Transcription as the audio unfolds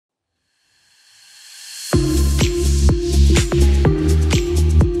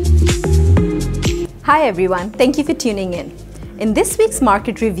Hi everyone, thank you for tuning in. In this week's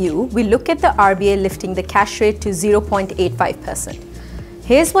market review, we look at the RBA lifting the cash rate to 0.85%.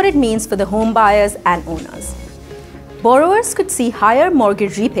 Here's what it means for the home buyers and owners. Borrowers could see higher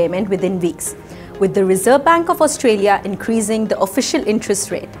mortgage repayment within weeks, with the Reserve Bank of Australia increasing the official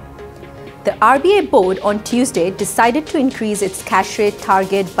interest rate. The RBA board on Tuesday decided to increase its cash rate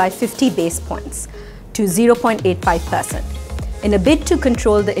target by 50 base points to 0.85%. in a bid to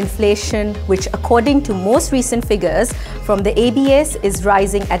control the inflation, which according to most recent figures from the ABS is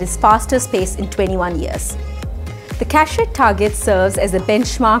rising at its fastest pace in 21 years. The cash rate target serves as a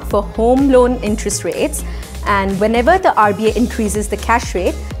benchmark for home loan interest rates, and whenever the RBA increases the cash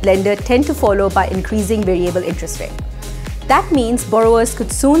rate, lenders tend to follow by increasing variable interest rate. That means borrowers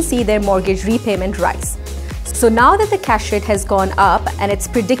could soon see their mortgage repayment rise. So now that the cash rate has gone up and it's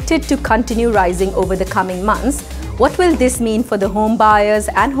predicted to continue rising over the coming months, what will this mean for the home buyers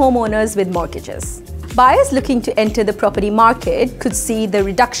and homeowners with mortgages? Buyers looking to enter the property market could see the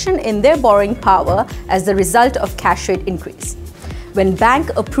reduction in their borrowing power as a result of cash rate increase. When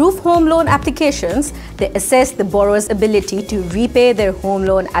banks approve home loan applications, they assess the borrower's ability to repay their home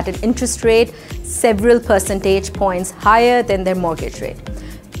loan at an interest rate several percentage points higher than their mortgage rate.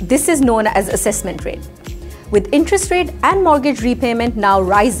 This is known as assessment rate. With interest rate and mortgage repayment now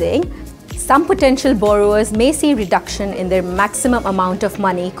rising, some potential borrowers may see reduction in their maximum amount of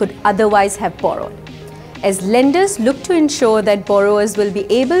money could otherwise have borrowed, as lenders look to ensure that borrowers will be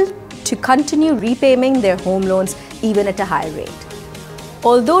able to continue repaying their home loans even at a high rate.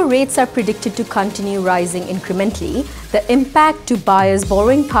 Although rates are predicted to continue rising incrementally, the impact to buyers'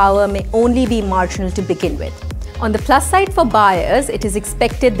 borrowing power may only be marginal to begin with. On the plus side for buyers, it is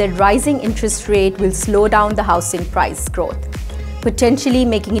expected that rising interest rate will slow down the housing price growth, potentially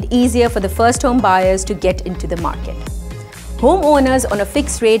making it easier for the first home buyers to get into the market. Homeowners on a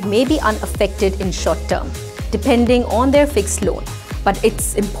fixed rate may be unaffected in short term, depending on their fixed loan, but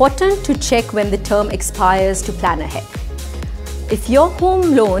it's important to check when the term expires to plan ahead. If your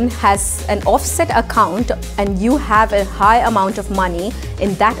home loan has an offset account and you have a high amount of money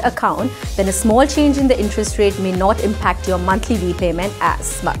in that account, then a small change in the interest rate may not impact your monthly repayment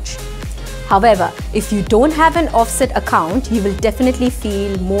as much. However, if you don't have an offset account, you will definitely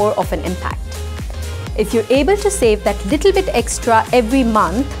feel more of an impact. If you're able to save that little bit extra every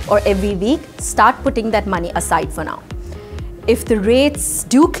month or every week, start putting that money aside for now. If the rates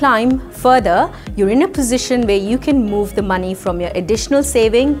do climb further, you're in a position where you can move the money from your additional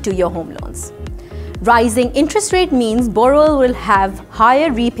saving to your home loans. Rising interest rate means borrower will have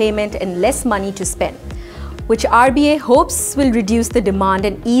higher repayment and less money to spend, which RBA hopes will reduce the demand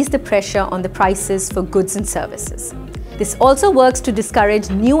and ease the pressure on the prices for goods and services. This also works to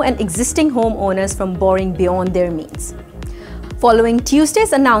discourage new and existing homeowners from borrowing beyond their means. Following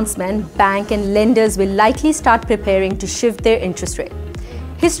Tuesday's announcement, banks and lenders will likely start preparing to shift their interest rate.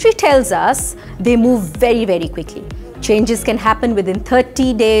 History tells us they move very quickly. Changes can happen within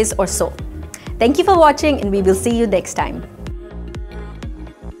 30 days or so. Thank you for watching, and we will see you next time.